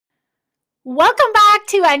Welcome back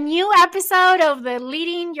to a new episode of the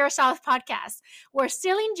Leading Yourself podcast. We're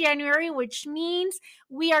still in January, which means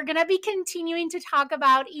we are going to be continuing to talk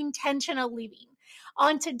about intentional living.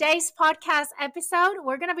 On today's podcast episode,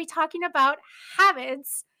 we're going to be talking about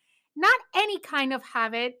habits, not any kind of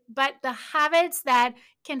habit, but the habits that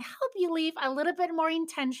can help you live a little bit more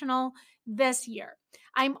intentional this year.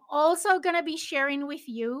 I'm also going to be sharing with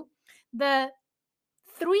you the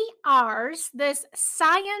 3 R's, this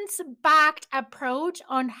science backed approach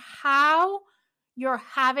on how your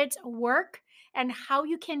habits work and how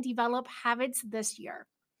you can develop habits this year.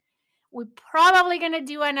 We're probably going to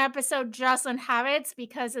do an episode just on habits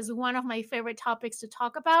because it's one of my favorite topics to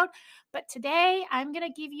talk about. But today I'm going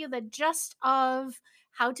to give you the gist of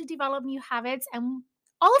how to develop new habits and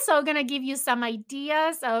also going to give you some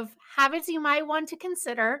ideas of habits you might want to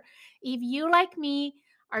consider if you, like me,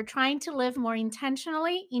 are trying to live more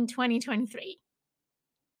intentionally in 2023.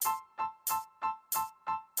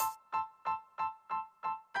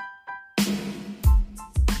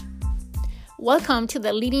 Welcome to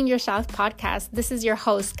the Leading Yourself podcast. This is your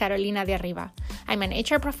host, Carolina de Arriba. I'm an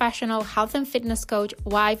HR professional, health and fitness coach,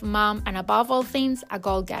 wife, mom, and above all things, a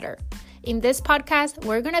goal-getter. In this podcast,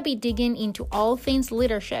 we're going to be digging into all things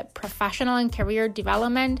leadership, professional and career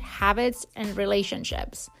development, habits, and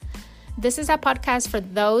relationships. This is a podcast for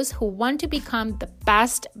those who want to become the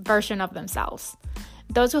best version of themselves.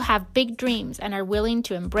 Those who have big dreams and are willing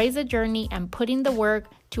to embrace the journey and put in the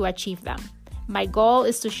work to achieve them. My goal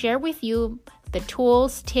is to share with you the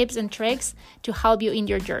tools, tips, and tricks to help you in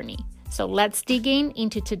your journey. So let's dig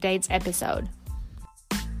into today's episode.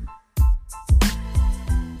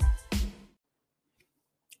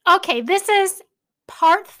 Okay, this is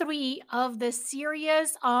part 3 of the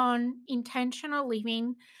series on intentional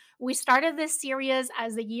living. We started this series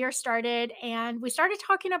as the year started, and we started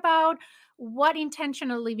talking about what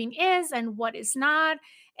intentional living is and what is not.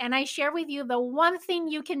 And I share with you the one thing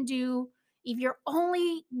you can do if you're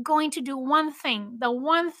only going to do one thing, the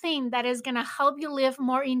one thing that is going to help you live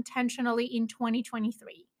more intentionally in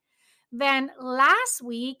 2023. Then last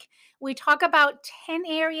week, we talked about 10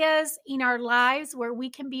 areas in our lives where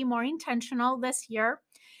we can be more intentional this year.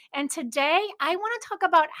 And today, I want to talk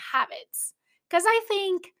about habits because I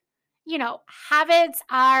think, habits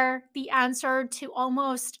are the answer to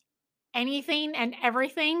almost anything and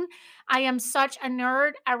everything. I am such a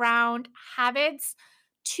nerd around habits.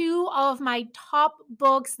 2 of my top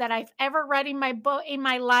books that I've ever read in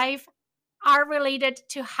my life are related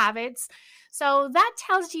to habits. So that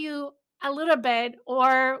tells you a little bit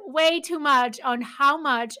or way too much on how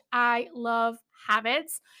much I love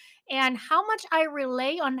habits and how much I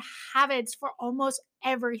rely on habits for almost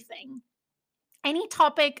everything. Any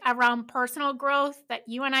topic around personal growth that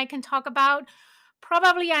you and I can talk about,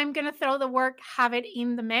 probably I'm going to throw the word habit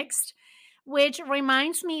in the mix, which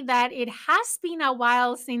reminds me that it has been a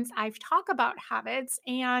while since I've talked about habits,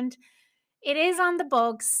 and it is on the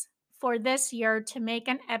books for this year to make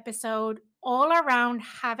an episode all around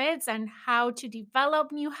habits and how to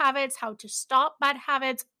develop new habits, how to stop bad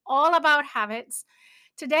habits, all about habits.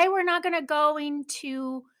 Today, we're not going to go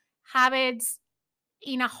into habits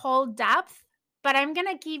in a whole depth, but I'm going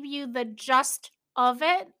to give you the gist of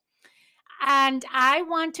it. And I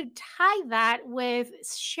want to tie that with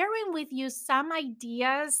sharing with you some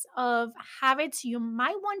ideas of habits you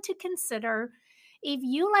might want to consider if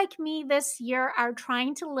you, like me, this year are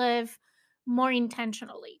trying to live more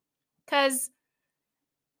intentionally. Because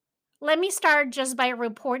let me start just by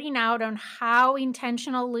reporting out on how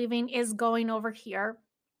intentional living is going over here.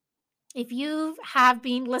 If you have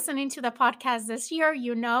been listening to the podcast this year,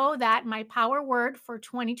 you know that my power word for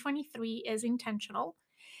 2023 is intentional.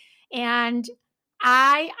 And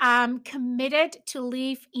I am committed to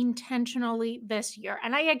live intentionally this year.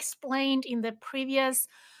 And I explained in the previous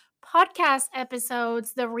podcast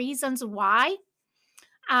episodes the reasons why.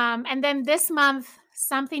 And then this month,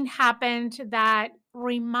 something happened that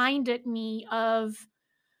reminded me of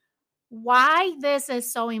why this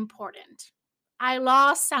is so important. I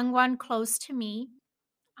lost someone close to me,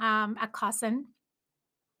 a cousin,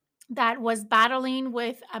 that was battling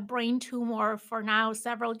with a brain tumor for now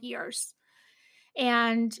several years.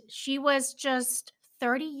 And she was just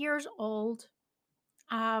 30 years old.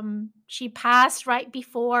 She passed right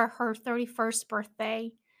before her 31st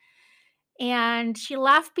birthday. And she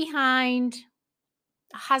left behind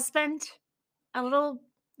a husband, a little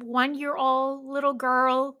 1-year-old little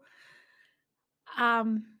girl,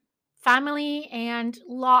 um, family, and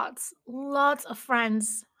lots of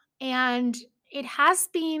friends. And it has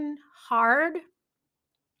been hard.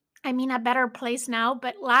 I'm in a better place now.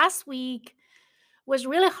 But last week, was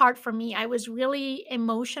really hard for me. I was really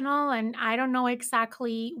emotional, and I don't know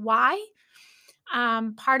exactly why.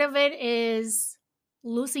 Part of it is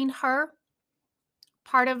losing her.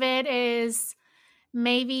 Part of it is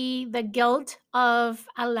maybe the guilt of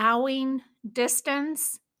allowing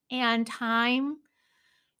distance and time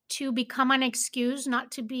to become an excuse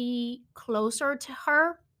not to be closer to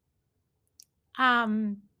her.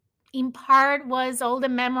 Um, in part was all the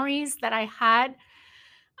memories that I had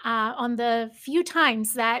on the few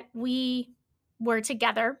times that we were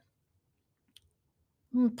together.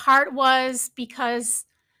 Part was because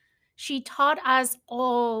she taught us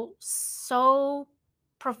all so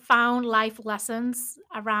profound life lessons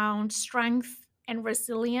around strength and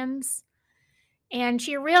resilience. And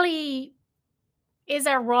she really is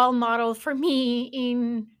a role model for me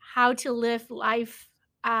in how to live life.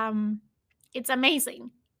 Um, it's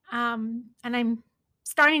amazing. And I'm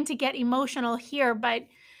starting to get emotional here, but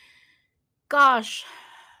gosh,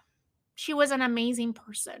 she was an amazing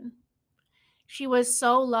person. She was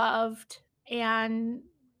so loved. And,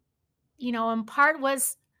 in part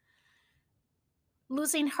was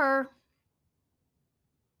losing her,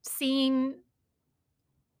 seeing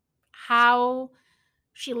how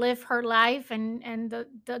she lived her life and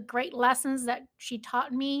the great lessons that she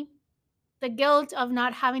taught me, the guilt of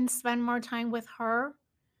not having spent more time with her,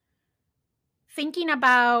 thinking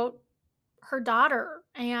about her daughter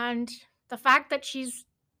and the fact that she's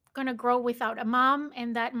going to grow without a mom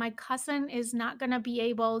and that my cousin is not going to be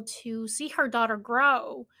able to see her daughter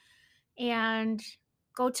grow and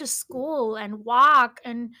go to school and walk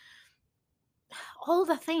and all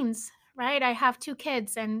the things, right? I have two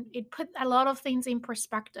kids and it put a lot of things in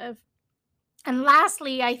perspective. And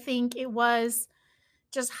lastly, I think it was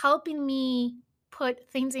just helping me put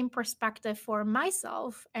things in perspective for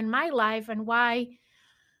myself and my life and why,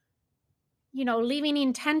 living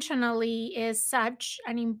intentionally is such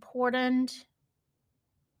an important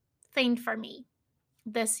thing for me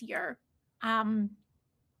this year. Um,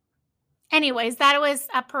 Anyways, that was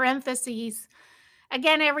a parenthesis.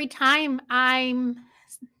 Again, every time I'm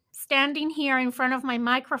standing here in front of my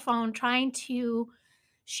microphone trying to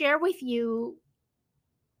share with you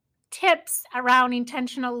tips around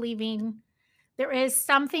intentional living, there is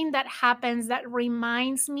something that happens that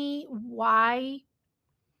reminds me why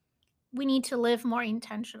we need to live more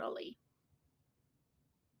intentionally.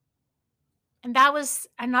 And that was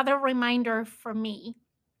another reminder for me.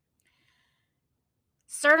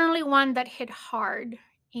 Certainly one that hit hard.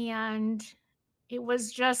 And it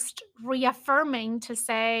was just reaffirming to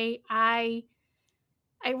say, I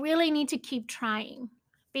really need to keep trying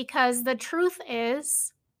because the truth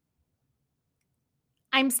is,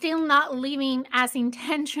 I'm still not living as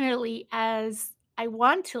intentionally as I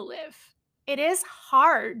want to live. It is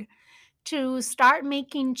hard to start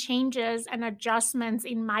making changes and adjustments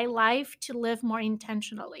in my life to live more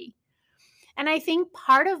intentionally. And I think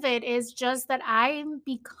part of it is just that I'm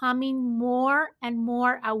becoming more and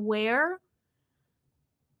more aware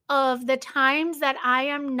of the times that I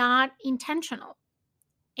am not intentional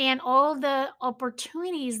and all the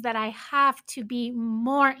opportunities that I have to be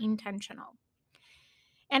more intentional.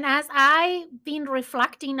 And as I've been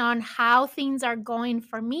reflecting on how things are going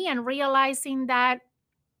for me and realizing that,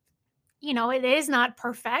 it is not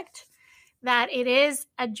perfect, that it is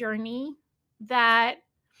a journey, that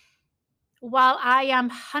while I am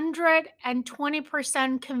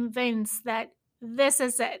 120% convinced that this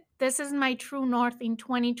is it, this is my true north in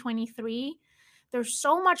 2023, there's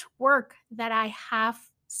so much work that I have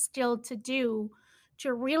still to do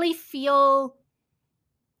to really feel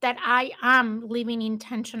that I am living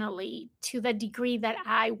intentionally to the degree that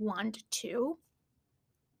I want to.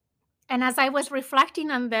 And as I was reflecting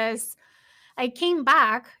on this, I came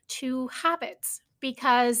back to habits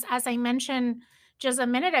because, as I mentioned just a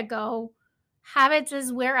minute ago, habits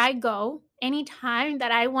is where I go anytime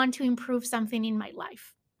that I want to improve something in my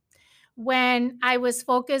life. When I was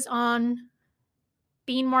focused on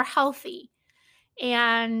being more healthy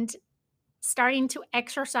and starting to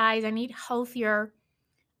exercise and eat healthier,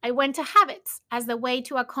 I went to habits as the way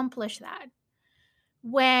to accomplish that.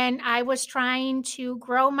 When I was trying to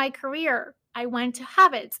grow my career, I went to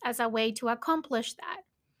habits as a way to accomplish that.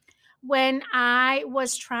 When I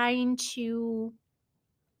was trying to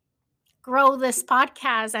grow this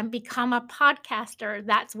podcast and become a podcaster,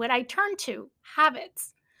 that's what I turned to,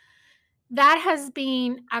 habits. That has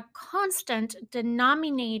been a constant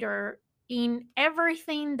denominator in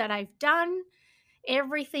everything that I've done,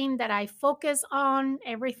 everything that I focus on,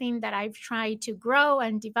 everything that I've tried to grow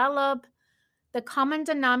and develop. the common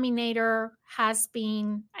denominator has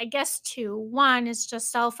been, I guess, two. One is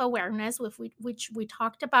just self awareness, which we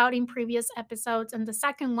talked about in previous episodes. And the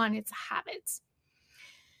second one is habits.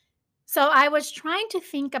 So I was trying to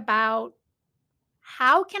think about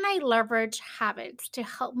how can I leverage habits to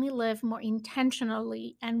help me live more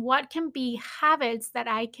intentionally, and what can be habits that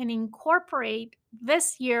I can incorporate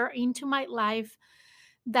this year into my life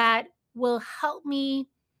that will help me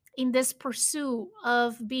in this pursuit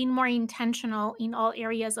of being more intentional in all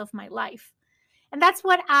areas of my life. And that's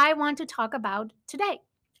what I want to talk about today.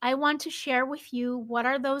 I want to share with you what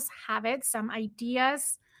are those habits, some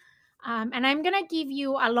ideas, and I'm going to give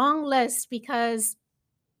you a long list because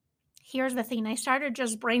here's the thing. I started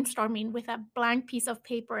just brainstorming with a blank piece of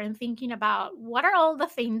paper and thinking about what are all the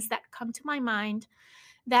things that come to my mind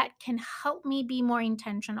that can help me be more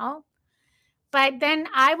intentional. But then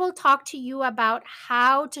I will talk to you about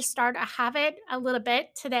how to start a habit a little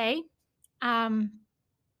bit today. Um,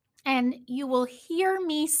 and you will hear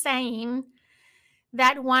me saying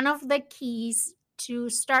that one of the keys to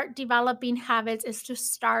start developing habits is to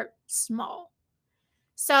start small.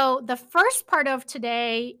 So, the first part of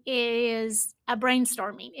today is a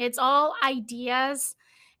brainstorming. It's all ideas,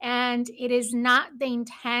 and it is not the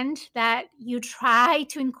intent that you try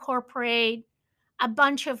to incorporate a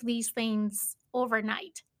bunch of these things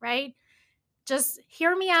overnight, right? Just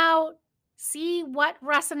hear me out, see what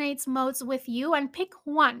resonates most with you, and pick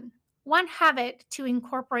one habit to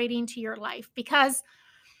incorporate into your life, because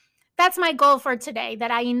that's my goal for today,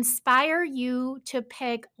 that I inspire you to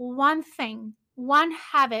pick one thing, one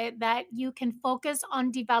habit that you can focus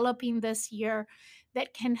on developing this year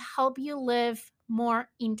that can help you live more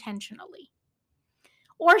intentionally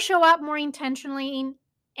or show up more intentionally in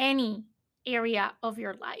any area of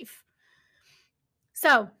your life.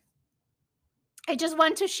 So, I just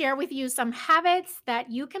want to share with you some habits that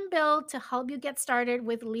you can build to help you get started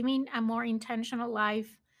with living a more intentional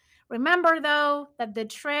life. Remember, though, that the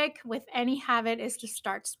trick with any habit is to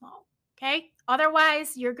start small. Okay.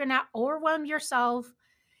 Otherwise, you're going to overwhelm yourself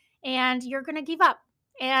and you're going to give up.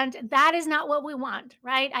 And that is not what we want,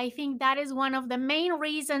 right? I think that is one of the main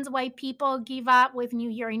reasons why people give up with New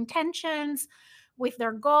Year intentions, with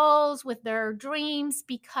their goals, with their dreams,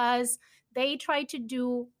 because they try to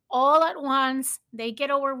do all at once, they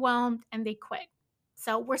get overwhelmed and they quit.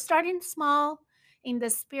 So we're starting small in the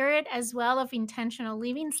spirit as well of intentional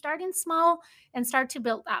living, starting small and start to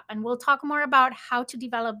build up. And we'll talk more about how to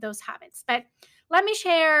develop those habits. But let me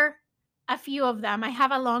share a few of them. I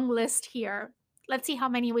have a long list here. Let's see how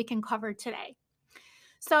many we can cover today.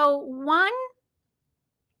 So, one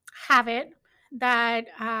habit that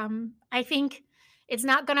I think it's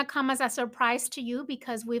not going to come as a surprise to you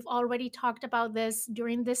because we've already talked about this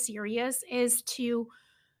during this series is to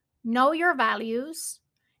know your values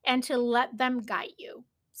and to let them guide you.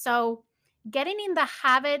 So, getting in the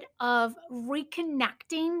habit of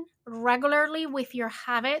reconnecting regularly with your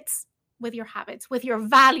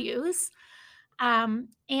values, and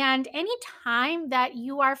any time that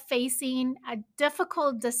you are facing a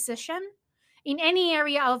difficult decision in any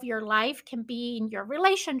area of your life, can be in your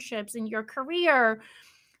relationships, in your career,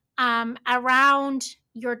 around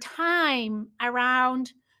your time,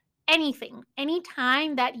 around anything, any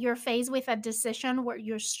time that you're faced with a decision where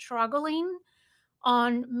you're struggling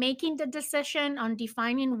on making the decision, on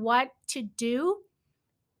defining what to do,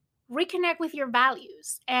 reconnect with your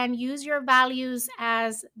values and use your values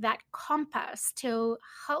as that compass to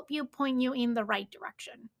help you point you in the right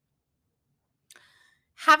direction.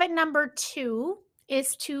 Habit number two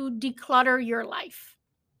is to declutter your life.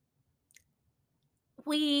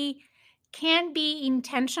 We can be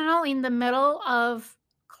intentional in the middle of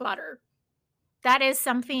clutter. That is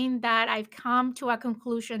something that I've come to a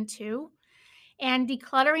conclusion to. And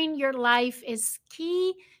decluttering your life is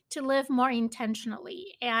key to live more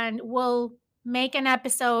intentionally. And we'll make an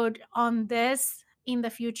episode on this in the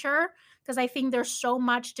future because I think there's so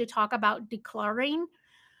much to talk about decluttering.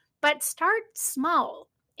 But start small.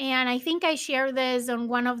 And I think I shared this on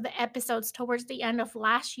one of the episodes towards the end of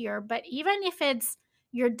last year. But even if it's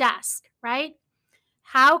your desk, right?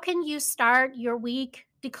 How can you start your week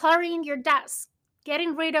decluttering your desk,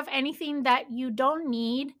 getting rid of anything that you don't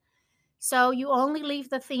need, so you only leave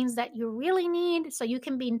the things that you really need, so you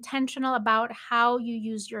can be intentional about how you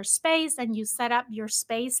use your space and you set up your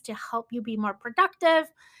space to help you be more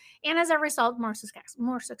productive and as a result more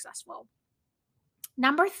successful.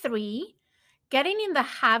 Number 3, getting in the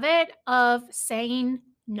habit of saying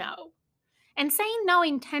no. And saying no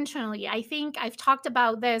intentionally. I think I've talked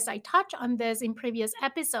about this. I touched on this in previous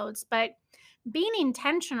episodes, but being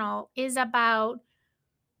intentional is about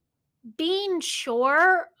being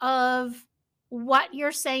sure of what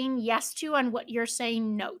you're saying yes to and what you're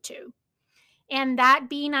saying no to, and that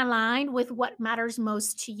being aligned with what matters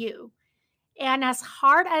most to you. And as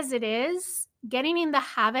hard as it is, getting in the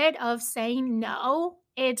habit of saying no,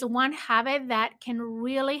 it's one habit that can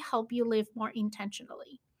really help you live more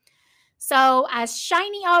intentionally. So, as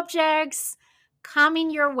shiny objects come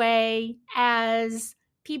in your way, as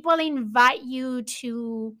people invite you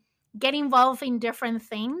to get involved in different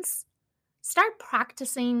things, start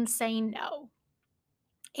practicing saying no.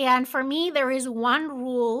 And for me, there is one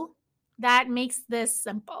rule that makes this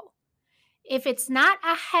simple. If it's not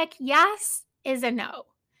a heck yes, is a no.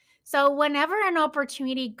 So whenever an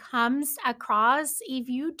opportunity comes across, if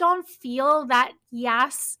you don't feel that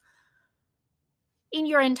yes in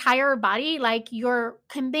your entire body, like you're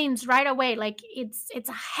convinced right away, like it's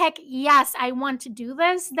a heck yes, I want to do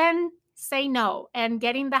this, then say no and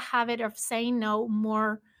get in the habit of saying no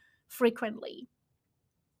more frequently.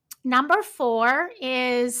 Number 4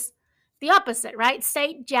 is the opposite, right?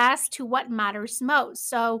 Say yes to what matters most.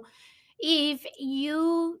 So if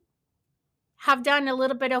you have done a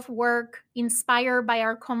little bit of work inspired by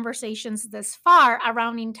our conversations this far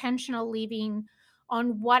around intentional living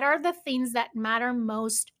on what are the things that matter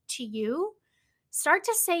most to you, start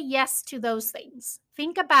to say yes to those things.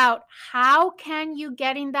 Think about how can you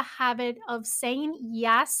get in the habit of saying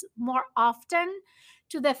yes more often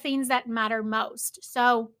to the things that matter most.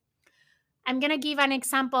 So I'm going to give an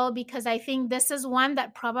example because I think this is one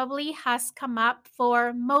that probably has come up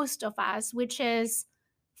for most of us, which is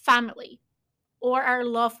family or our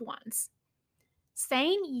loved ones.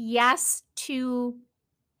 Saying yes to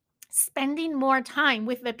spending more time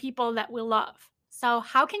with the people that we love. So,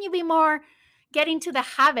 how can you be more get into the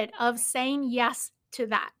habit of saying yes to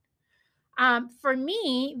that? For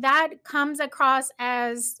me, that comes across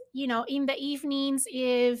as, in the evenings,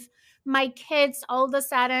 if my kids all of a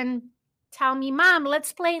sudden tell me, Mom,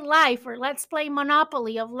 let's play Life or let's play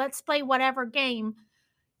Monopoly or let's play whatever game,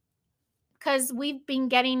 because we've been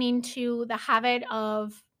getting into the habit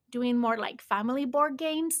of doing more like family board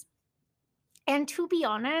games. And to be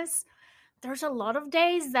honest, there's a lot of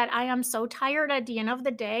days that I am so tired at the end of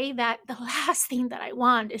the day that the last thing that I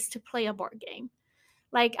want is to play a board game.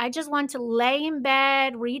 Like, I just want to lay in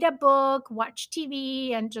bed, read a book, watch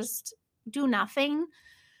TV, and just do nothing.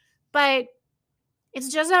 But it's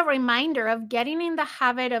just a reminder of getting in the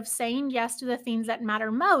habit of saying yes to the things that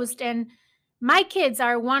matter most. And my kids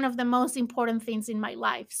are one of the most important things in my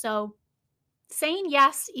life. So saying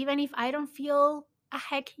yes, even if I don't feel a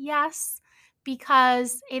heck yes,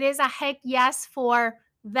 because it is a heck yes for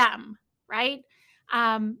them, right?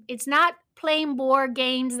 It's not playing board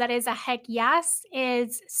games that is a heck yes,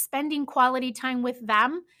 it's spending quality time with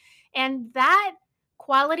them. And that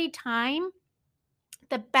quality time,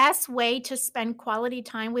 the best way to spend quality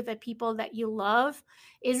time with the people that you love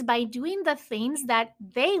is by doing the things that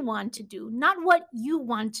they want to do, not what you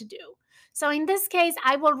want to do. So in this case,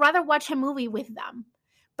 I would rather watch a movie with them.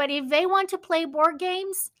 But if they want to play board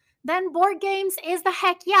games, then board games is the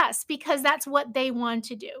heck yes, because that's what they want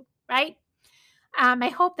to do, right? I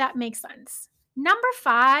hope that makes sense. Number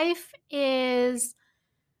 5 is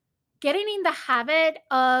getting in the habit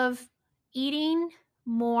of eating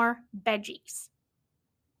more veggies.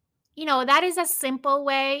 That is a simple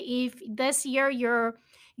way. If this year your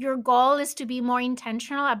goal is to be more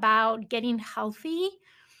intentional about getting healthy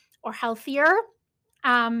or healthier,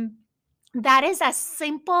 um, that is a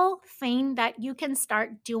simple thing that you can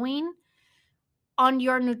start doing on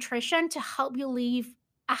your nutrition to help you live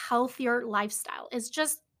a healthier lifestyle. It's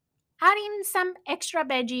just adding some extra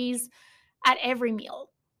veggies at every meal.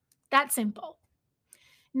 That simple.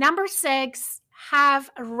 Number 6, have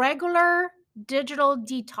regular digital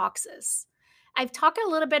detoxes. I've talked a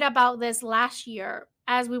little bit about this last year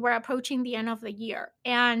as we were approaching the end of the year,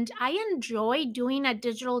 and I enjoy doing a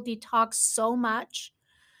digital detox so much.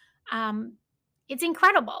 Um, it's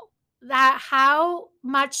incredible that how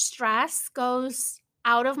much stress goes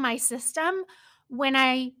out of my system when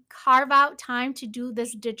I carve out time to do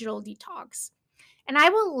this digital detox. And I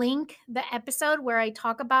will link the episode where I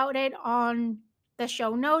talk about it on the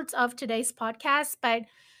show notes of today's podcast. But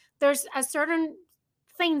there's a certain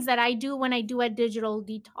things that I do when I do a digital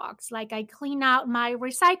detox. Like, I clean out my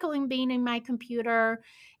recycling bin in my computer,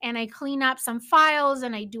 and I clean up some files,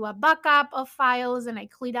 and I do a backup of files, and I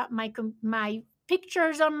clean up my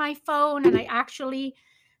pictures on my phone, and I actually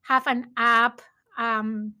have an app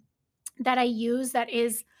that I use that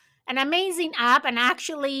is an amazing app. And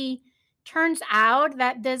actually turns out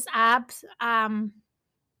that this app,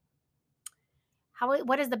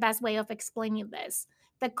 what is the best way of explaining this?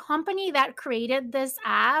 The company that created this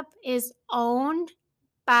app is owned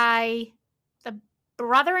by the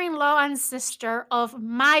brother-in-law and sister of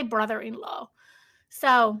my brother-in-law.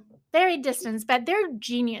 So very distant, but they're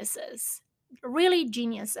geniuses, really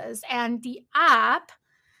geniuses. And the app,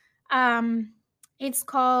 um, it's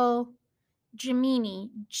called Gemini,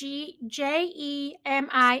 Gemini.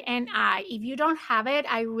 If you don't have it,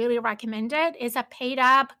 I really recommend it. It's a paid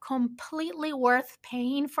app, completely worth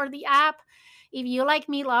paying for the app. If you, like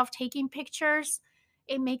me, love taking pictures,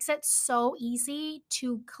 it makes it so easy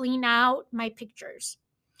to clean out my pictures.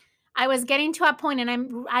 I was getting to a point,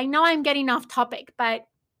 and I know I'm getting off topic, but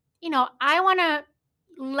I want to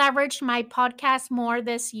leverage my podcast more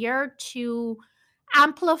this year to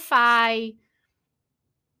amplify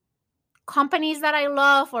companies that I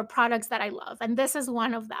love or products that I love. And this is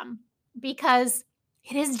one of them because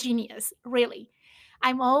it is genius, really.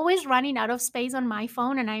 I'm always running out of space on my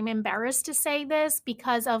phone, and I'm embarrassed to say this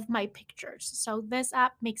because of my pictures. So, this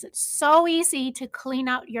app makes it so easy to clean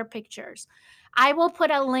out your pictures. I will put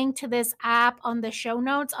a link to this app on the show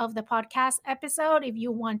notes of the podcast episode if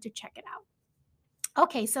you want to check it out.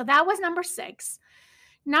 Okay, so that was number 6.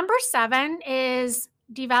 Number 7 is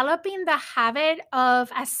developing the habit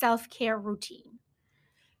of a self-care routine.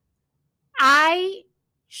 I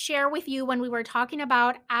share with you when we were talking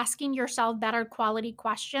about asking yourself better quality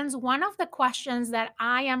questions. One of the questions that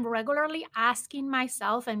I am regularly asking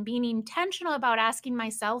myself and being intentional about asking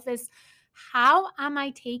myself is, how am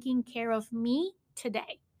I taking care of me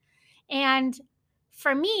today? And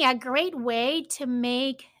for me, a great way to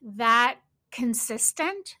make that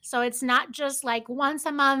consistent, so it's not just like once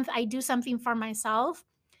a month I do something for myself,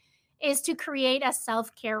 is to create a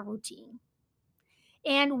self-care routine.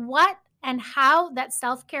 And what and how that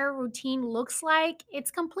self-care routine looks like,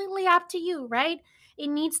 it's completely up to you, right? It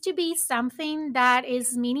needs to be something that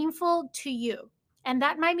is meaningful to you. And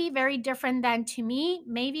that might be very different than to me.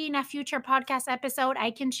 Maybe in a future podcast episode,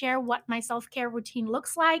 I can share what my self-care routine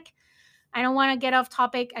looks like. I don't want to get off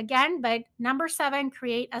topic again, but number 7,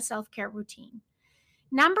 create a self-care routine.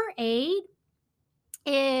 Number 8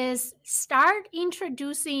 is start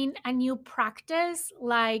introducing a new practice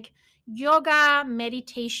like yoga,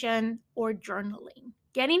 meditation, or journaling.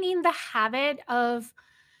 Getting in the habit of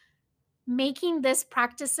making these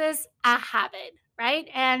practices a habit, right?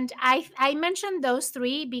 And I mentioned those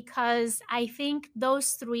 3 because I think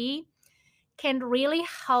those 3 can really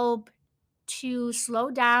help to slow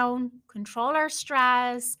down, control our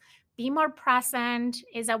stress, be more present,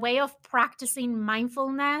 is a way of practicing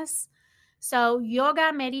mindfulness. So,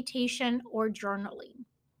 yoga, meditation, or journaling.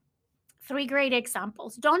 3 great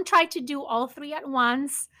examples. Don't try to do all 3 at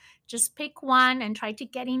once. Just pick one and try to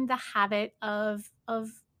get in the habit of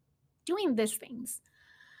doing these things.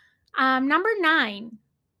 Number 9,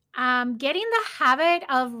 get in the habit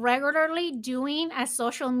of regularly doing a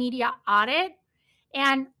social media audit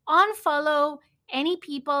and unfollow any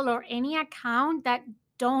people or any account that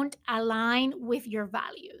don't align with your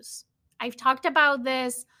values. I've talked about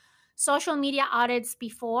this social media audits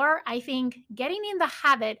before. I think getting in the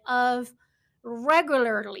habit of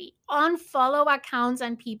regularly unfollow accounts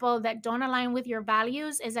and people that don't align with your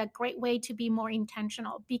values is a great way to be more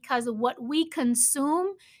intentional, because what we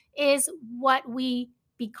consume is what we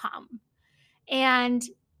become. And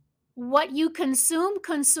what you consume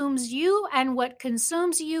consumes you, and what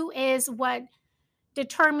consumes you is what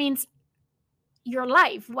determines your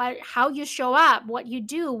life, how you show up, what you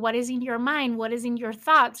do, what is in your mind, what is in your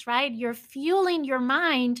thoughts, right? You're fueling your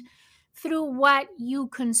mind through what you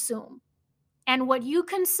consume. And what you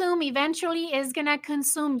consume eventually is going to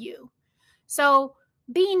consume you. So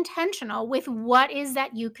be intentional with what is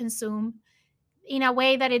that you consume in a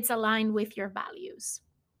way that it's aligned with your values.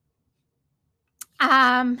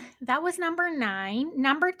 That was number 9.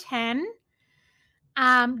 Number 10,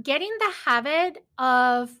 getting the habit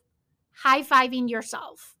of high-fiving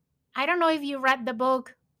yourself. I don't know if you read the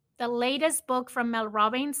book, the latest book from Mel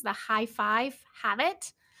Robbins, The High Five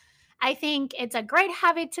Habit. I think it's a great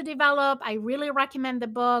habit to develop. I really recommend the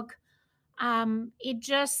book. It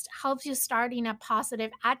just helps you start in a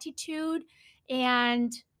positive attitude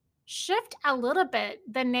and shift a little bit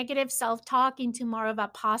the negative self-talk into more of a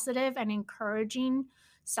positive and encouraging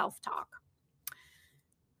self-talk.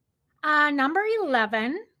 Number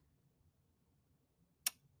 11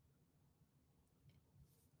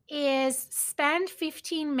 is spend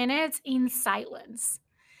 15 minutes in silence.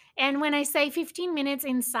 And when I say 15 minutes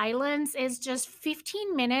in silence, it's just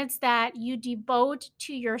 15 minutes that you devote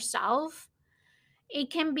to yourself.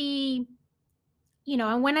 It can be,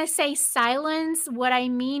 and when I say silence, what I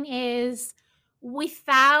mean is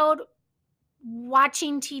without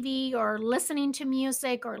watching TV or listening to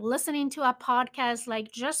music or listening to a podcast,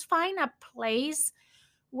 like just find a place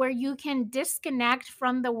where you can disconnect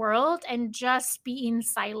from the world and just be in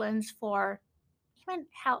silence for even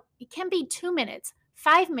how it can be 2 minutes,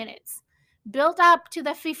 5 minutes, build up to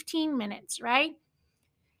the 15 minutes, right?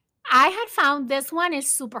 I had found this one is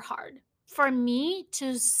super hard. For me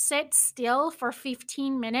to sit still for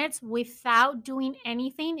 15 minutes without doing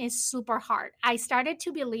anything is super hard. I started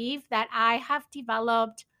to believe that I have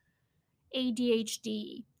developed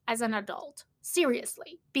ADHD as an adult,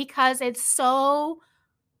 seriously, because it's so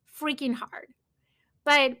freaking hard.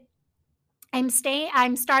 But I'm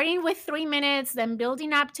starting with 3 minutes, then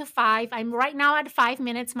building up to 5. I'm right now at 5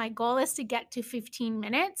 minutes. My goal is to get to 15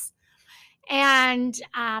 minutes. And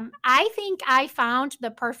I think I found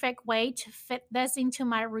the perfect way to fit this into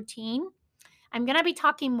my routine. I'm going to be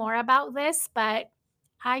talking more about this, but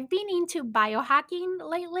I've been into biohacking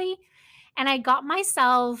lately, and I got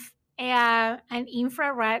myself an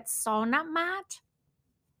infrared sauna mat.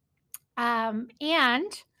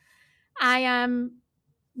 And I am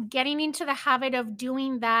getting into the habit of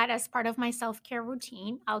doing that as part of my self care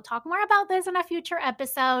routine. I'll talk more about this in a future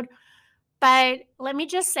episode. But let me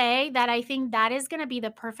just say that I think that is going to be the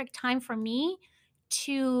perfect time for me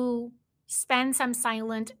to spend some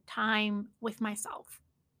silent time with myself.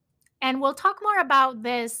 And we'll talk more about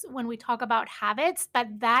this when we talk about habits, but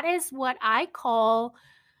that is what I call,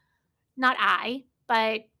 not I,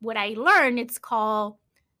 but what I learned, it's called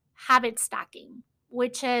habit stacking,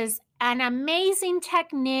 which is an amazing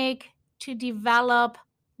technique to develop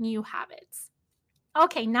new habits.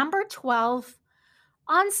 Okay, number 12,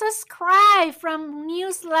 unsubscribe from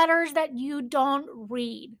newsletters that you don't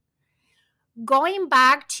read. Going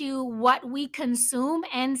back to what we consume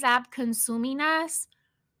ends up consuming us.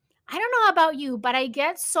 I don't know about you, but I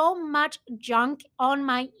get so much junk on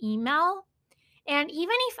my email. And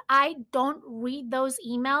even if I don't read those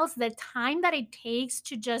emails, the time that it takes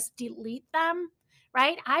to just delete them,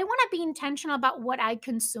 right? I want to be intentional about what I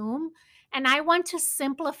consume, and I want to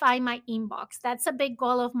simplify my inbox. That's a big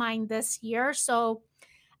goal of mine this year. So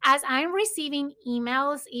as I'm receiving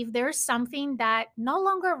emails, if there's something that no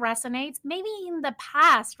longer resonates, maybe in the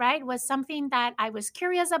past, right, was something that I was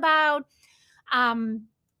curious about, um,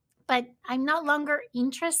 but I'm no longer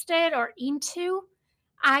interested or into,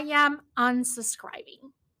 I am unsubscribing.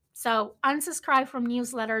 So, unsubscribe from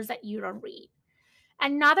newsletters that you don't read.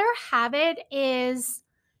 Another habit is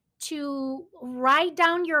to write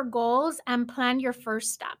down your goals and plan your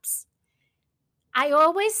first steps. I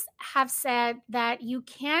always have said that you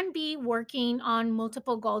can be working on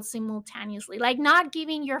multiple goals simultaneously, like not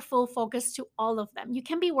giving your full focus to all of them. You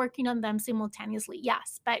can be working on them simultaneously,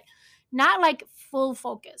 yes, but not like full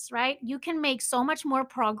focus, right? You can make so much more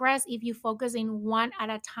progress if you focus in one at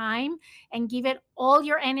a time and give it all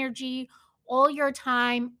your energy, all your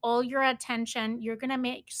time, all your attention. You're going to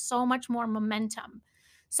make so much more momentum.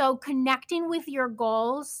 So, connecting with your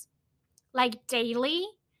goals like daily,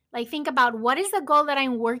 like think about what is the goal that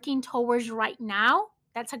I'm working towards right now?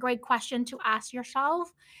 That's a great question to ask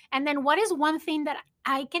yourself. And then what is one thing that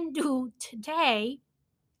I can do today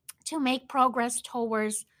to make progress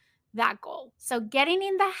towards that goal? So getting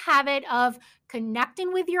in the habit of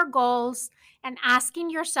connecting with your goals and asking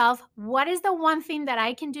yourself, what is the one thing that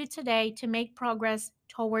I can do today to make progress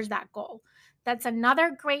towards that goal? That's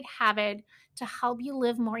another great habit to help you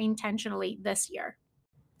live more intentionally this year.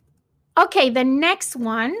 Okay, the next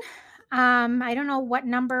one, I don't know what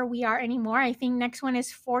number we are anymore. I think next one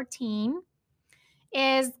is 14,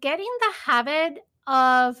 is getting the habit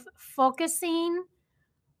of focusing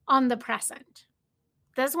on the present.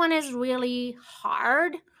 This one is really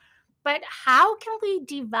hard, but how can we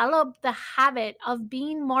develop the habit of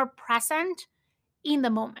being more present in the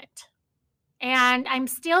moment? And I'm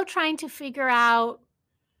still trying to figure out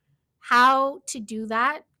how to do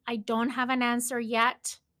that. I don't have an answer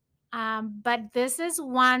yet. But this is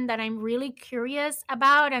one that I'm really curious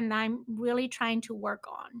about and I'm really trying to work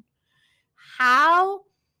on. How?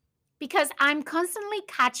 Because I'm constantly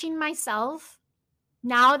catching myself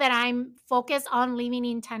now that I'm focused on living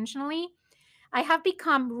intentionally. I have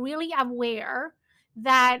become really aware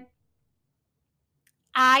that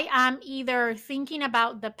I am either thinking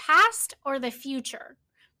about the past or the future,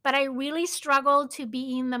 but I really struggle to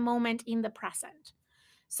be in the moment, in the present.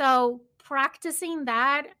 So, practicing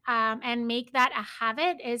that and make that a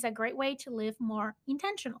habit is a great way to live more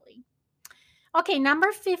intentionally. Okay,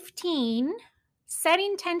 number 15, set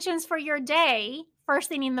intentions for your day first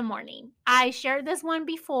thing in the morning. I shared this one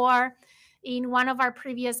before in one of our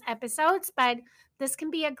previous episodes, but this can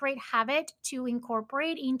be a great habit to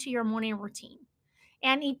incorporate into your morning routine.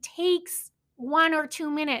 And it takes 1 or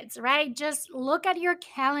 2 minutes, right? Just look at your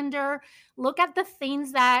calendar, look at the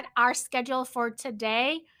things that are scheduled for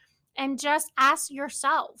today, and just ask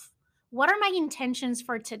yourself, what are my intentions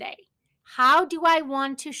for today? How do I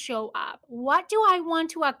want to show up? What do I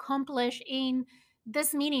want to accomplish in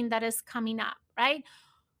this meeting that is coming up, right?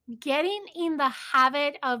 Getting in the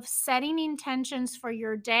habit of setting intentions for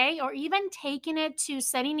your day, or even taking it to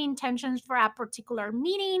setting intentions for a particular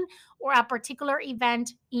meeting or a particular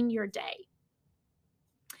event in your day.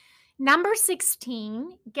 Number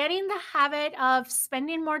 16, get in the habit of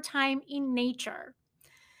spending more time in nature.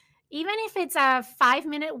 Even if it's a 5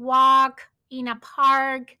 minute walk in a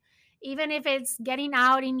park, even if it's getting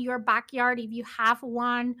out in your backyard if you have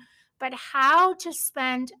one, but how to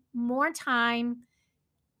spend more time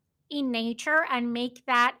in nature and make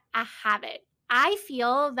that a habit. I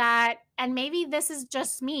feel that, and maybe this is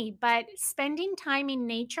just me, but spending time in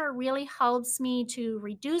nature really helps me to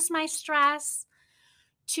reduce my stress,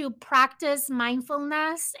 to practice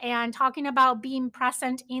mindfulness, and talking about being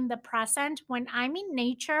present in the present. When I'm in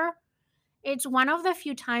nature, it's one of the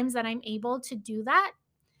few times that I'm able to do that.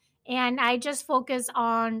 And I just focus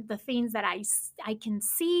on the things that I can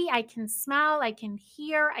see, I can smell, I can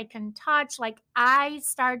hear, I can touch. Like, I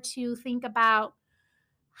start to think about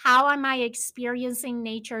how am I experiencing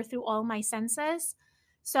nature through all my senses.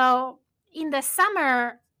 So in the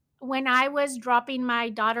summer, when I was dropping my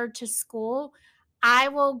daughter to school, I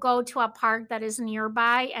will go to a park that is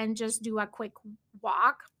nearby and just do a quick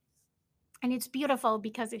walk. And it's beautiful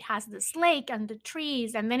because it has this lake and the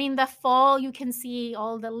trees. And then in the fall, you can see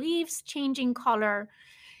all the leaves changing color.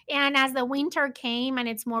 And as the winter came and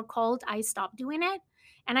it's more cold, I stopped doing it.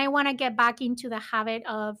 And I want to get back into the habit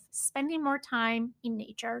of spending more time in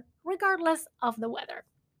nature, regardless of the weather.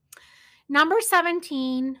 Number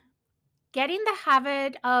 17, get in the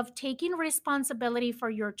habit of taking responsibility for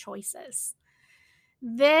your choices.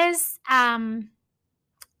 This,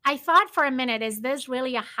 I thought for a minute, is this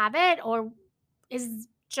really a habit or is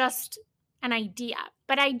just an idea?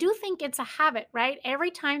 But I do think it's a habit, right? Every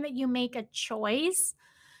time that you make a choice,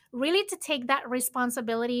 really to take that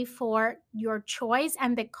responsibility for your choice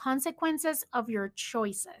and the consequences of your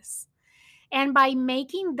choices. And by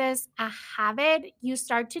making this a habit, you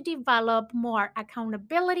start to develop more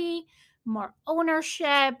accountability, more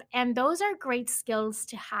ownership, and those are great skills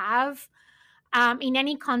to have in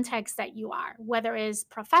any context that you are, whether it's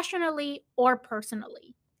professionally or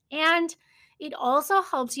personally. And it also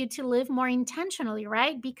helps you to live more intentionally,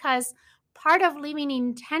 right? Because part of living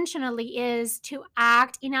intentionally is to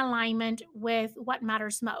act in alignment with what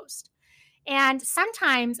matters most. And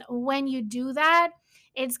sometimes when you do that,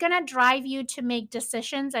 it's going to drive you to make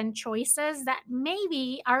decisions and choices that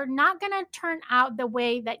maybe are not going to turn out the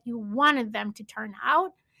way that you wanted them to turn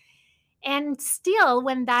out. And still,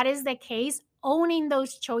 when that is the case, owning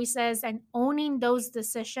those choices and owning those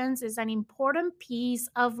decisions is an important piece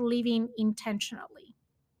of living intentionally.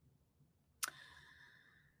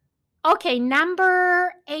 Okay,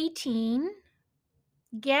 number 18,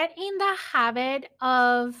 get in the habit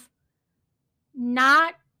of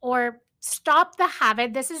not, or stop the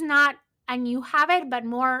habit. This is not a new habit, but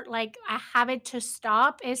more like a habit to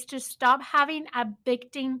stop, is to stop having a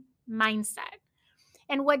victim mindset.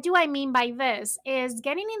 And what do I mean by this? Is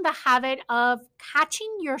getting in the habit of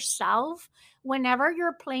catching yourself whenever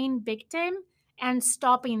you're playing victim and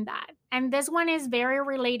stopping that. And this one is very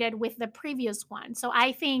related with the previous one. So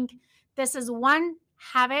I think this is one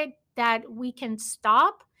habit that we can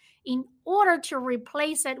stop in order to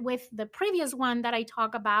replace it with the previous one that I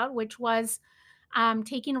talk about, which was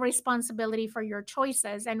taking responsibility for your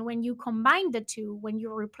choices. And when you combine the two, when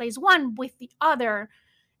you replace one with the other,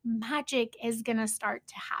 magic is going to start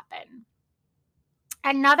to happen.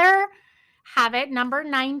 Another habit, number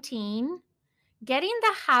 19, get in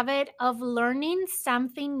the habit of learning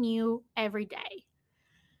something new every day.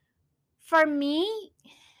 For me,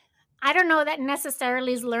 I don't know that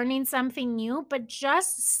necessarily is learning something new, but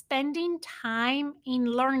just spending time in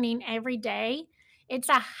learning every day. It's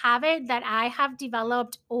a habit that I have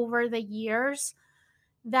developed over the years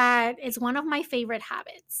that is one of my favorite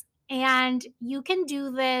habits. And you can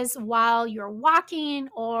do this while you're walking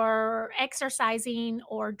or exercising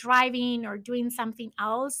or driving or doing something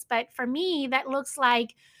else. But for me, that looks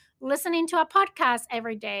like listening to a podcast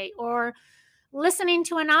every day, or listening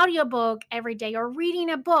to an audiobook every day, or reading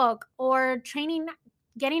a book, or training,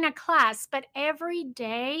 getting a class. But every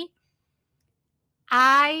day,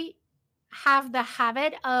 I have the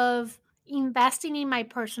habit of investing in my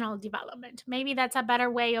personal development. Maybe that's a better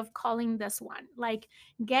way of calling this one. Like,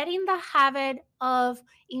 get in the habit of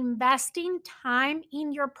investing time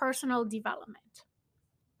in your personal development.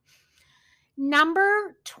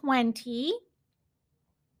 Number 20,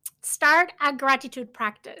 start a gratitude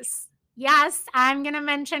practice. Yes, I'm going to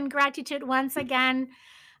mention gratitude once again.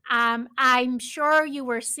 I'm sure you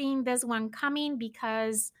were seeing this one coming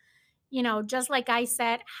because, just like I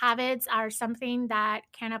said, habits are something that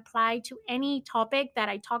can apply to any topic that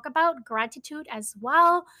I talk about. Gratitude as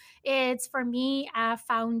well. It's for me a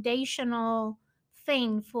foundational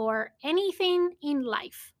thing for anything in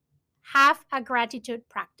life. Have a gratitude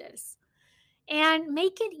practice and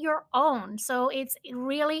make it your own. So it's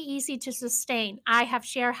really easy to sustain. I have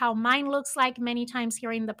shared how mine looks like many times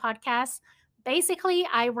here in the podcast. Basically,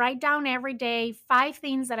 I write down every day 5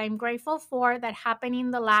 things that I'm grateful for that happened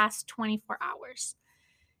in the last 24 hours.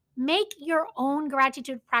 Make your own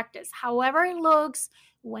gratitude practice, however it looks,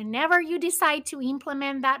 whenever you decide to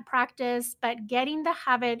implement that practice, but get in the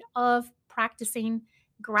habit of practicing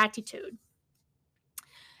gratitude.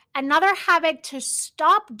 Another habit to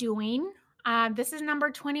stop doing, this is number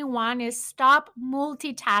 21, is stop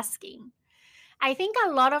multitasking. I think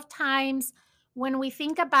a lot of times when we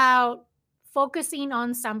think about focusing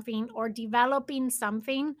on something or developing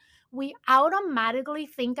something, we automatically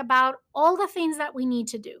think about all the things that we need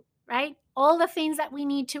to do, right? All the things that we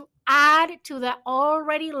need to add to the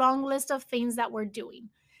already long list of things that we're doing.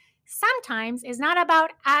 Sometimes it's not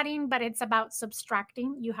about adding, but it's about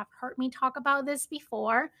subtracting. You have heard me talk about this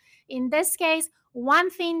before. In this case,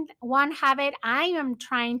 one habit I am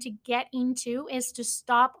trying to get into is to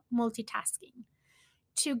stop multitasking,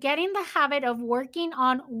 to get in the habit of working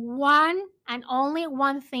on one and only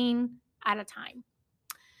one thing at a time.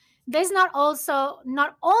 This not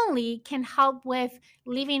only can help with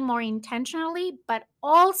living more intentionally, but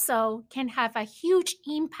also can have a huge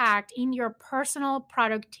impact in your personal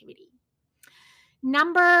productivity.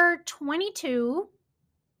 Number 22,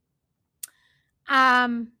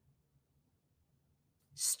 um,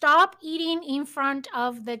 stop eating in front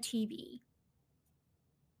of the TV.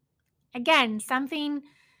 Again, something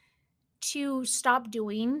to stop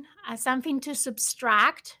doing, something to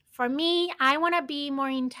subtract. For me, I want to be more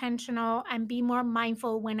intentional and be more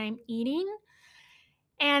mindful when I'm eating.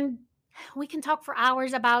 And we can talk for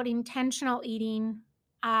hours about intentional eating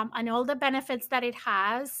and all the benefits that it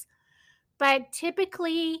has. But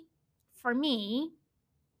typically, for me,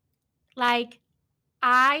 like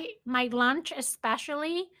my lunch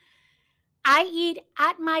especially, I eat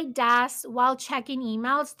at my desk while checking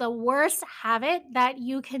emails, the worst habit that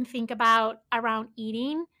you can think about around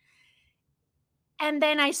eating. And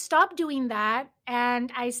then I stopped doing that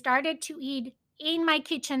and I started to eat in my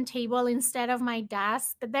kitchen table instead of my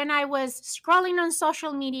desk. But then I was scrolling on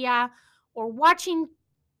social media or watching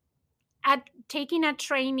at taking a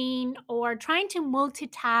training or trying to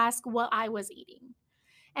multitask while I was eating.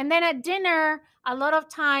 And then at dinner, a lot of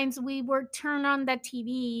times we would turn on the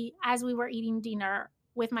TV as we were eating dinner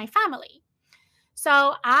with my family.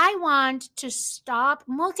 So I want to stop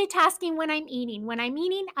multitasking when I'm eating. When I'm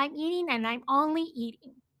eating and I'm only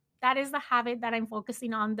eating. That is the habit that I'm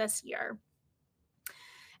focusing on this year.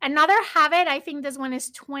 Another habit, I think this one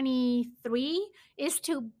is 23, is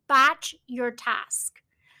to batch your task.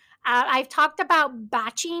 I've talked about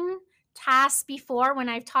batching tasks before when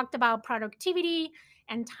I've talked about productivity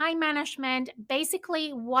and time management. Basically,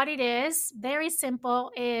 what it is, very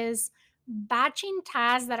simple, is batching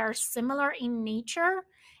tasks that are similar in nature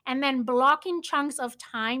and then blocking chunks of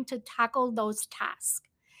time to tackle those tasks.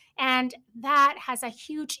 And that has a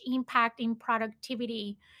huge impact in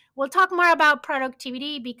productivity. We'll talk more about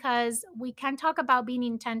productivity because we can talk about being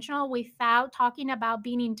intentional without talking about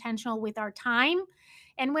being intentional with our time.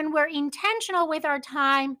 And when we're intentional with our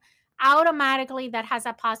time, automatically that has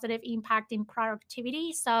a positive impact in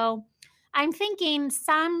productivity. So I'm thinking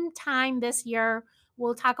sometime this year,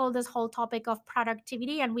 we'll tackle this whole topic of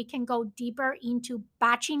productivity and we can go deeper into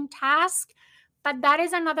batching tasks. But that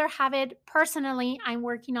is another habit personally I'm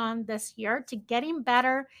working on this year to getting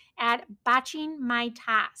better at batching my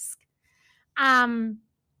task. Um,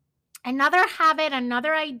 Another habit,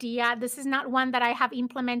 another idea, this is not one that I have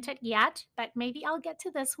implemented yet, but maybe I'll get to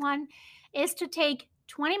this one, is to take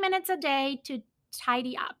 20 minutes a day to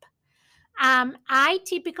tidy up. I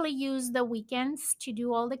typically use the weekends to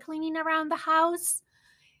do all the cleaning around the house.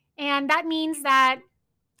 And that means that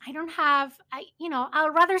I don't have, I'll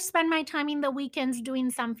rather spend my time in the weekends doing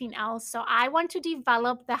something else. So I want to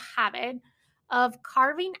develop the habit of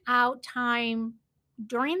carving out time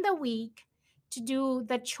during the week to do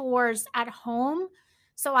the chores at home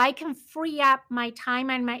so I can free up my time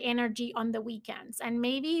and my energy on the weekends. And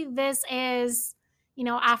maybe this is,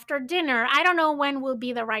 after dinner. I don't know when will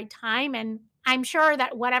be the right time. And I'm sure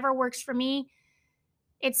that whatever works for me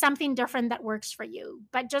it's something different that works for you.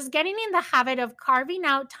 But just getting in the habit of carving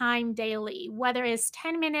out time daily, whether it's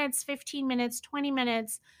 10 minutes, 15 minutes, 20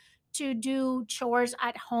 minutes, to do chores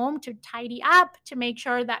at home, to tidy up, to make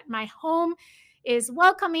sure that my home is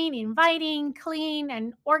welcoming, inviting, clean,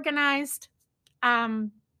 and organized.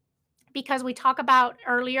 Um, because we talked about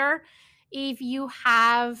earlier, if you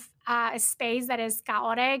have a space that is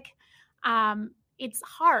chaotic, it's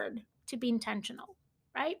hard to be intentional,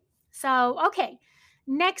 right? So, okay,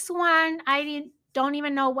 next one. Don't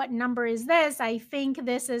even know what number is this. I think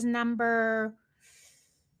this is number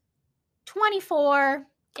 24,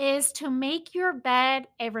 is to make your bed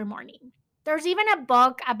every morning. There's even a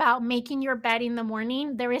book about making your bed in the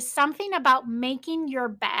morning. There is something about making your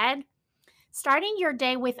bed, starting your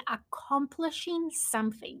day with accomplishing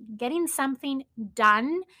something, getting something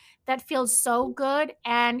done that feels so good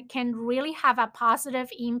and can really have a positive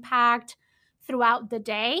impact throughout the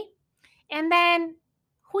day. And then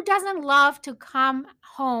who doesn't love to come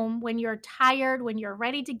home when you're tired, when you're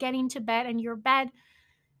ready to get into bed and your bed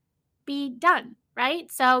be done,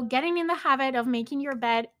 right? So, getting in the habit of making your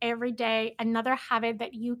bed every day, another habit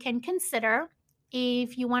that you can consider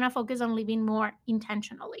if you want to focus on living more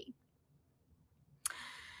intentionally.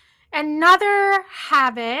 Another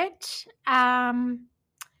habit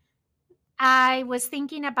I was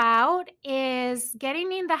thinking about is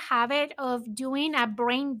getting in the habit of doing a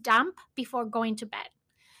brain dump before going to bed.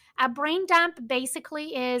 A brain dump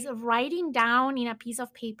basically is writing down in a piece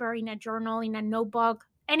of paper, in a journal, in a notebook,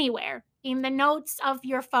 anywhere, in the notes of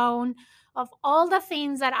your phone, of all the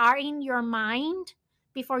things that are in your mind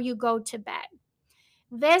before you go to bed.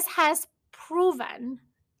 This has proven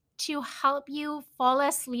to help you fall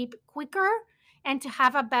asleep quicker and to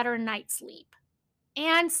have a better night's sleep.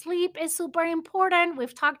 And sleep is super important.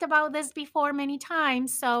 We've talked about this before many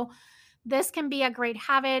times. So, this can be a great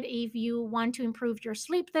habit if you want to improve your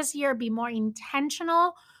sleep this year, be more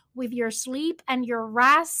intentional with your sleep and your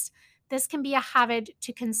rest. This can be a habit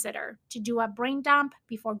to consider, to do a brain dump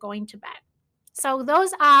before going to bed. So,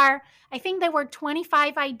 those are, I think there were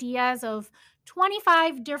 25 ideas of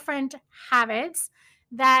 25 different habits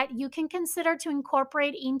that you can consider to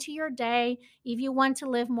incorporate into your day if you want to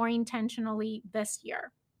live more intentionally this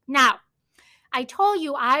year. Now, I told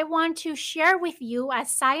you I want to share with you a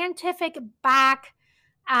scientific back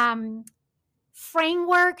um,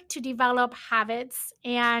 framework to develop habits,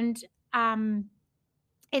 and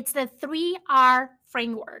it's the 3R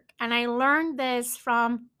framework. And I learned this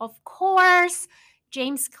from, of course,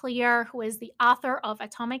 James Clear, who is the author of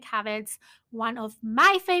Atomic Habits, one of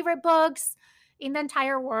my favorite books in the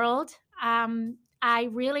entire world.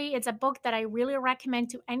 It's a book that I really recommend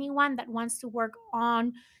to anyone that wants to work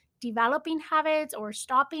on developing habits or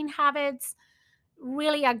stopping habits.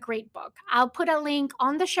 Really a great book. I'll put a link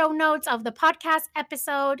on the show notes of the podcast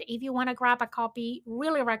episode if you want to grab a copy.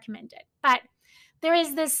 Really recommend it. But there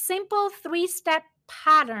is this simple 3-step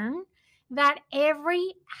pattern that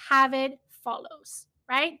every habit follows,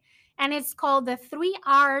 right? And it's called the 3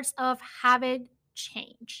 R's of habit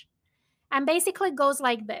change. And basically goes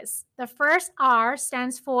like this. The first R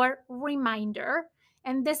stands for reminder,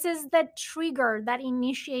 and this is the trigger that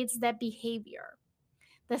initiates the behavior.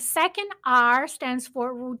 The second R stands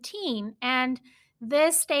for routine, and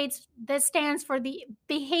this stands for the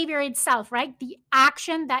behavior itself, right? The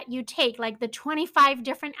action that you take, like the 25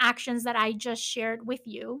 different actions that I just shared with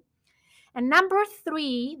you. And number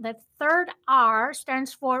 3, the third R,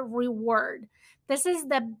 stands for reward. This is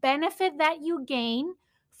the benefit that you gain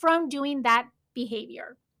from doing that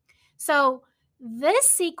behavior. So, this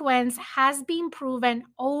sequence has been proven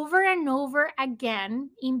over and over again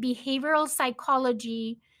in behavioral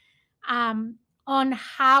psychology, on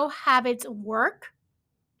how habits work.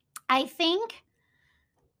 I think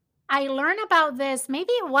I learned about this.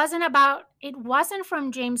 Maybe it wasn't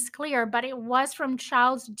from James Clear, but it was from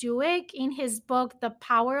Charles Duhigg in his book, The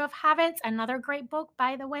Power of Habits, another great book,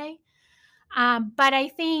 by the way. But I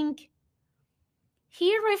think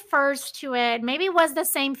he refers to it, maybe it was the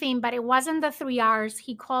same thing, but it wasn't the 3 R's.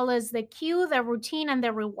 He calls the cue, the routine, and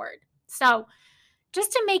the reward. So,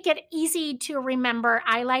 just to make it easy to remember,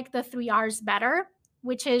 I like the 3 R's better,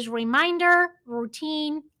 which is reminder,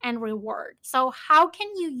 routine, and reward. So, how can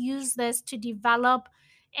you use this to develop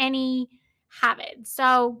any habit?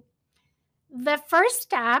 So, the first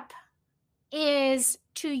step is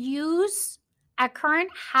to use a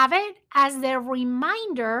current habit as the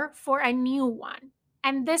reminder for a new one.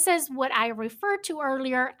 And this is what I referred to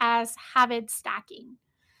earlier as habit stacking.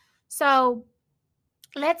 So,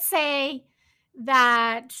 let's say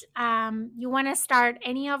that you want to start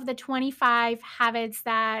any of the 25 habits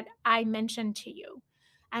that I mentioned to you.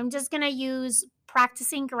 I'm just going to use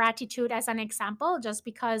practicing gratitude as an example just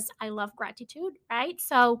because I love gratitude, right?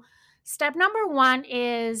 So, step number one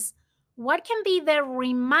is what can be the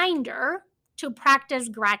reminder to practice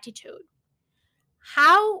gratitude?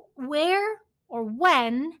 How, where, or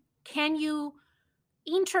when can you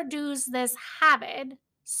introduce this habit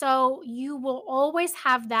so you will always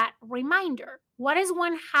have that reminder? What is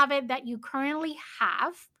one habit that you currently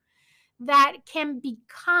have that can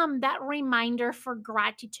become that reminder for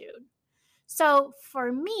gratitude? So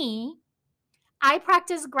for me, I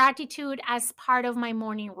practice gratitude as part of my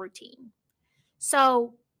morning routine.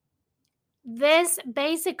 So this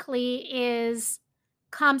basically is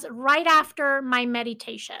comes right after my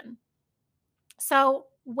meditation. So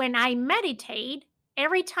when I meditate,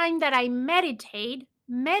 every time that I meditate,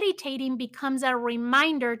 meditating becomes a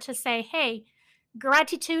reminder to say, hey,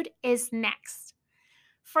 gratitude is next.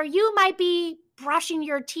 For you might be brushing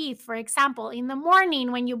your teeth, for example, in the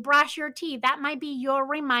morning when you brush your teeth, that might be your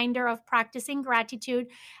reminder of practicing gratitude.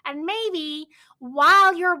 And maybe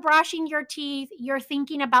while you're brushing your teeth, you're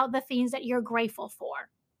thinking about the things that you're grateful for.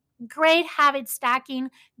 Great habit stacking,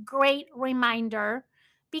 great reminder,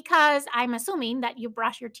 because I'm assuming that you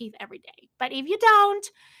brush your teeth every day. But if you don't,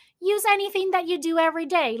 use anything that you do every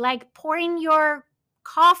day, like pouring your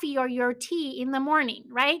coffee or your tea in the morning,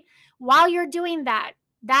 right? While you're doing that,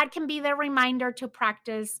 that can be the reminder to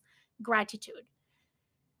practice gratitude.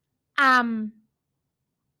 Um,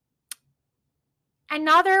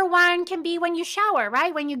 Another one can be when you shower,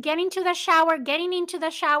 right? When you get into the shower, getting into the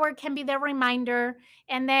shower can be the reminder.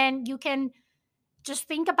 And then you can just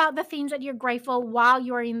think about the things that you're grateful while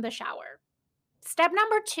you're in the shower. Step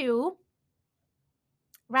number two,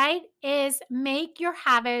 right, is make your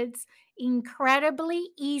habits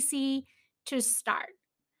incredibly easy to start.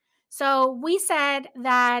 So we said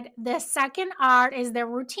that the second R is the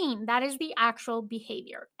routine, that is the actual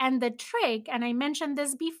behavior. And the trick, and I mentioned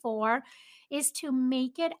this before, is to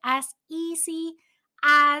make it as easy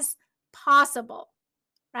as possible,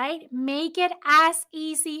 right? Make it as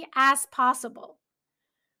easy as possible.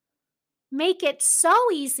 Make it so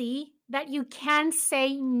easy that you can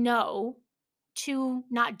say no to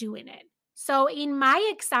not doing it. So, in my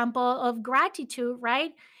example of gratitude,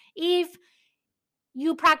 right? If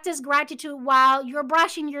you practice gratitude while you're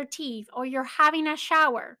brushing your teeth or you're having a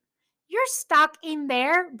shower, you're stuck in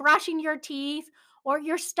there brushing your teeth or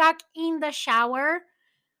you're stuck in the shower,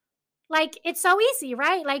 like it's so easy,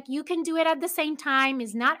 right? Like you can do it at the same time,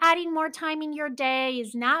 is not adding more time in your day,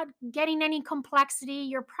 is not getting any complexity.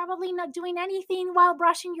 You're probably not doing anything while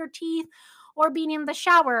brushing your teeth or being in the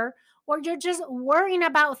shower, or you're just worrying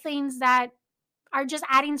about things that are just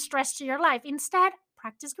adding stress to your life. Instead,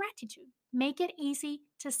 practice gratitude. Make it easy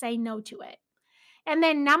to say no to it. And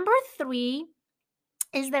then number three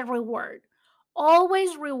is the reward.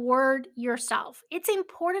 Always reward yourself. It's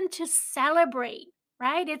important to celebrate,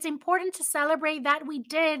 right? It's important to celebrate that we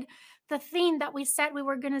did the thing that we said we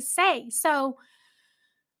were going to say. So,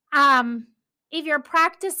 um, if you're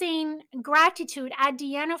practicing gratitude, at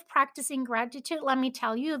the end of practicing gratitude, let me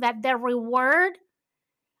tell you that the reward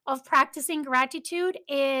of practicing gratitude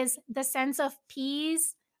is the sense of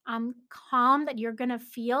peace, calm that you're going to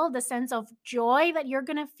feel, the sense of joy that you're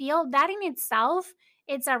going to feel. That in itself,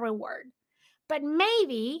 it's a reward. But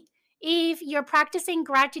maybe if you're practicing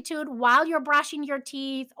gratitude while you're brushing your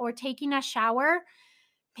teeth or taking a shower,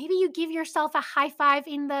 maybe you give yourself a high five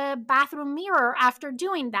in the bathroom mirror after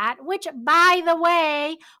doing that, which, by the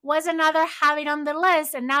way, was another habit on the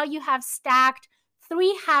list. And now you have stacked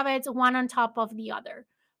three habits, one on top of the other.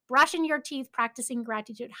 Brushing your teeth, practicing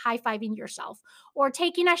gratitude, high fiving yourself, or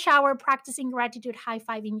taking a shower, practicing gratitude, high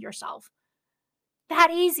fiving yourself.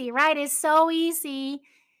 That easy, right? It's so easy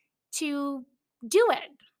to do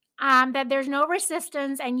it. That there's no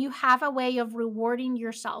resistance and you have a way of rewarding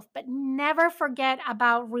yourself. But never forget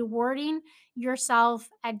about rewarding yourself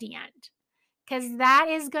at the end, because that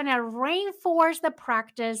is going to reinforce the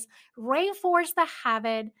practice, reinforce the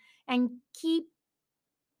habit, and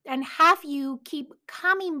have you keep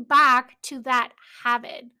coming back to that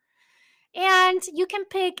habit. And you can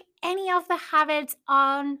pick any of the habits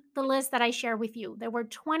on the list that I share with you. There were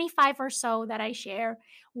 25 or so that I share.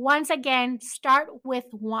 Once again, start with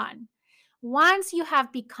one. Once you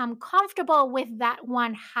have become comfortable with that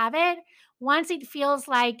one habit, once it feels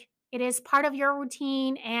like it is part of your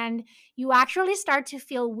routine and you actually start to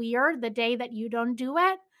feel weird the day that you don't do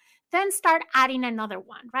it, then start adding another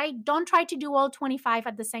one, right? Don't try to do all 25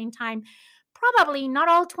 at the same time. Probably not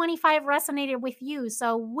all 25 resonated with you.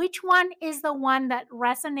 So, which one is the one that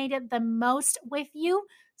resonated the most with you?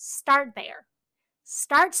 Start there.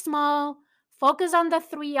 Start small, Focus on the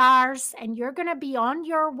 3 R's, and you're going to be on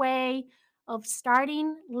your way of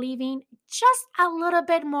starting living just a little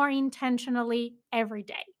bit more intentionally every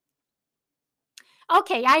day.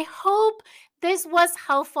 Okay, I hope this was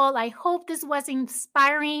helpful. I hope this was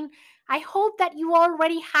inspiring. I hope that you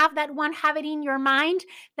already have that one habit in your mind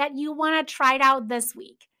that you want to try it out this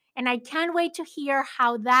week. And I can't wait to hear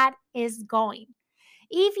how that is going.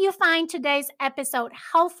 If you find today's episode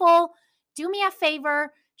helpful, do me a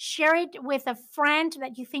favor, share it with a friend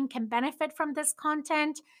that you think can benefit from this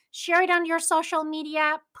content. Share it on your social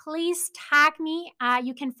media. Please tag me.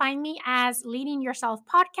 You can find me as Leading Yourself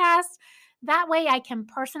Podcast. That way, I can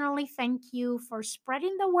personally thank you for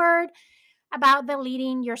spreading the word about the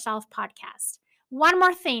Leading Yourself podcast. One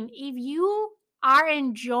more thing, if you are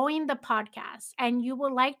enjoying the podcast and you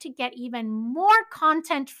would like to get even more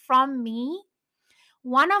content from me,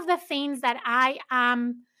 one of the things that I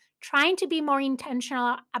am trying to be more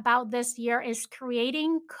intentional about this year is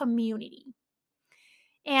creating community.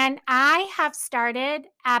 And I have started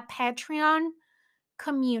a Patreon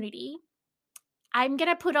community. I'm going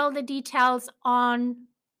to put all the details on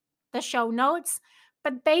the show notes,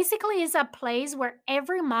 but basically it's a place where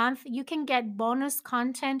every month you can get bonus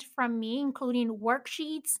content from me, including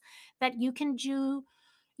worksheets that you can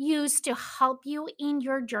use to help you in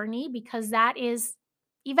your journey, because that is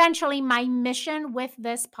eventually my mission with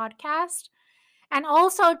this podcast, and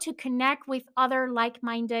also to connect with other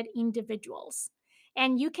like-minded individuals.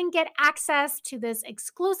 And you can get access to this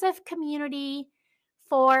exclusive community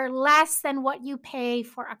for less than what you pay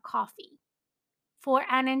for a coffee for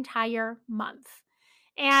an entire month.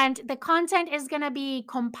 And the content is going to be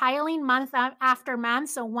compiling month after month.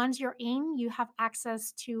 So once you're in, you have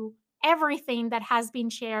access to everything that has been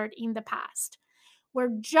shared in the past.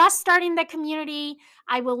 We're just starting the community.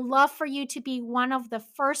 I would love for you to be one of the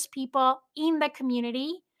first people in the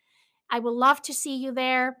community. I would love to see you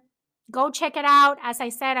there. Go check it out. As I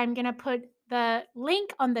said, I'm going to put the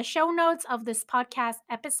link on the show notes of this podcast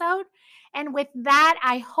episode. And with that,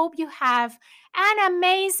 I hope you have an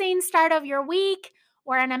amazing start of your week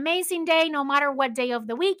or an amazing day, no matter what day of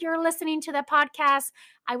the week you're listening to the podcast.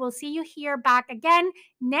 I will see you here back again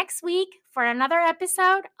next week for another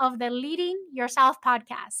episode of the Leading Yourself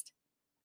podcast.